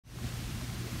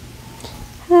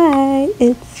Hi,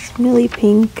 it's Millie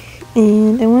Pink,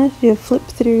 and I wanted to do a flip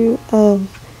through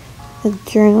of a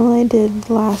journal I did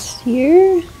last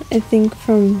year. I think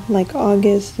from like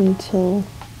August until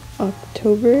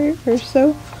October or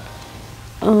so.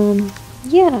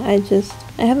 Yeah,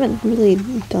 I haven't really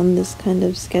done this kind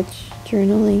of sketch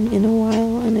journaling in a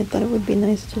while, and I thought it would be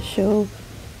nice to show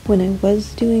when I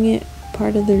was doing it.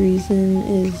 Part of the reason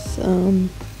is I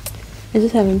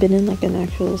just haven't been in like an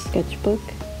actual sketchbook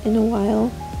in a while.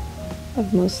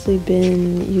 I've mostly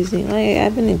been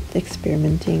I've been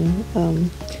experimenting. I'm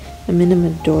in a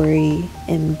Midori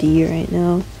MD right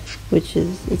now,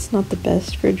 it's not the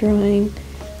best for drawing.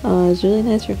 It's really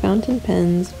nice for fountain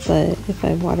pens, but if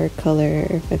I watercolor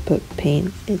or if I put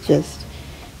paint, it just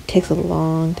takes a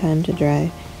long time to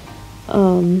dry.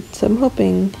 So I'm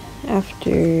hoping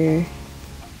after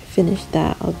I finish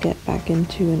that, I'll get back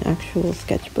into an actual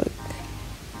sketchbook.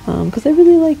 Because I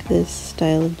really like this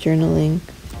style of journaling.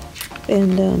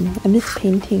 And I miss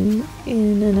painting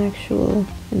in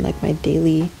like my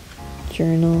daily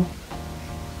journal.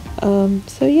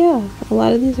 So yeah, a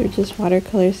lot of these are just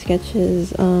watercolor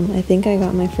sketches. I think I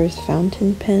got my first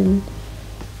fountain pen,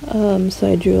 so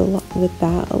I drew a lot with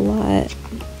that a lot.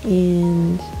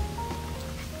 And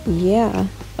yeah,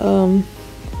 I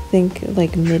think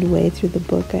like midway through the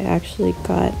book I actually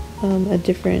got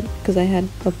because I had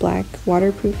a black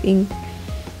waterproof ink,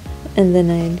 and then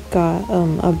I got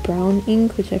a brown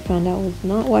ink, which I found out was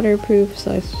not waterproof,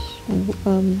 so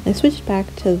I switched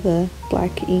back to the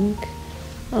black ink.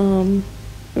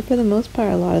 But for the most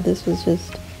part, a lot of this was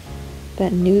just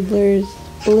that Noodler's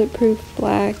Bulletproof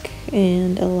black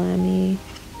and a Lamy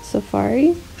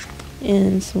Safari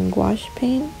and some gouache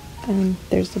paint.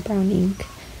 There's the brown ink.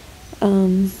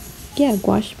 Yeah,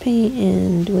 gouache paint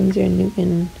and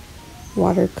Winsor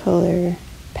watercolor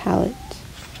palette.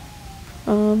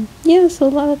 Yeah, so a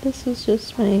lot of this was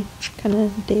just my kind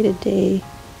of day-to-day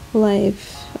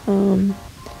life.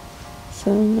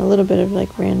 So a little bit of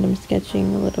like random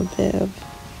sketching, a lot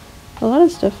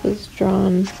of stuff was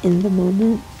drawn in the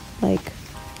moment, like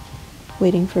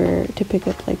waiting to pick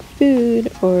up like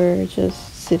food or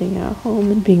just sitting at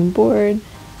home and being bored.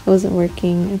 I wasn't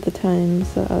working at the time,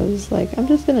 so I was like, I'm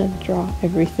just gonna draw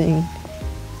everything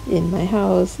in my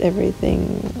house,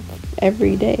 everything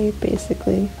every day,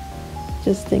 basically.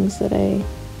 Just things that I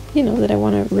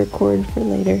want to record for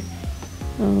later.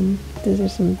 These are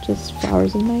some just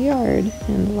flowers in my yard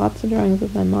and lots of drawings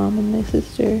of my mom and my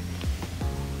sister.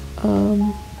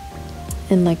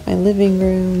 And like my living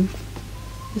room.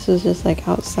 This was just like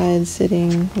outside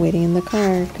sitting, waiting in the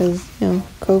car because,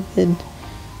 COVID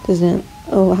doesn't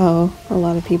allow a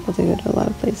lot of people to go to a lot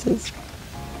of places.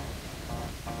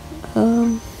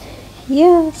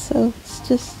 Yeah, so it's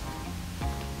just,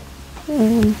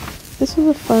 this was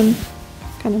a fun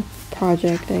kind of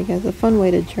project, I guess, a fun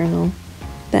way to journal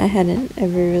that I hadn't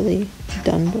ever really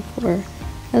done before,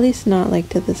 at least not like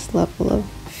to this level of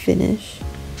finish.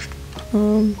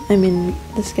 I mean,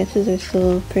 the sketches are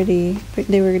still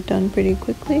they were done pretty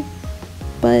quickly,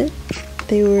 but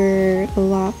they were a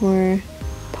lot more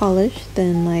polished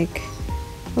than like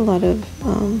a lot of,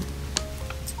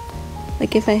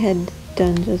 like if I had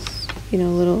done just,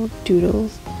 little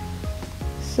doodles.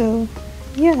 So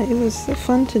yeah, it was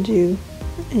fun to do,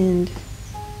 and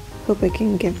hope I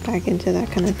can get back into that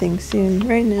kind of thing soon.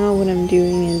 Right now what I'm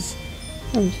doing is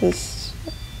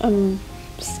I'm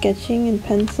sketching in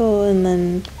pencil, and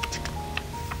then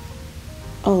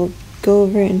I'll go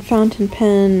over in fountain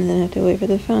pen, and then I have to wait for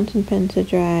the fountain pen to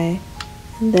dry,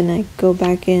 and then I go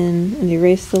back in and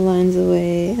erase the lines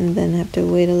away, and then have to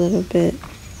wait a little bit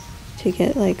to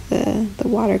get like the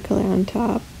watercolor on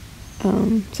top.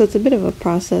 So it's a bit of a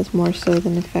process, more so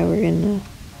than if I were in a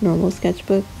normal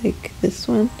sketchbook like this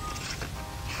one,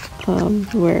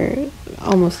 where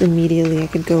almost immediately I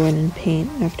could go in and paint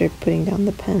after putting down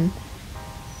the pen.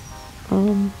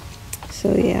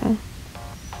 So yeah.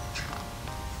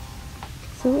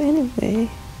 So anyway,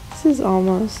 this is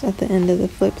almost at the end of the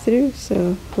flip through,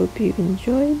 so hope you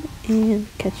enjoyed, and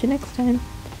catch you next time.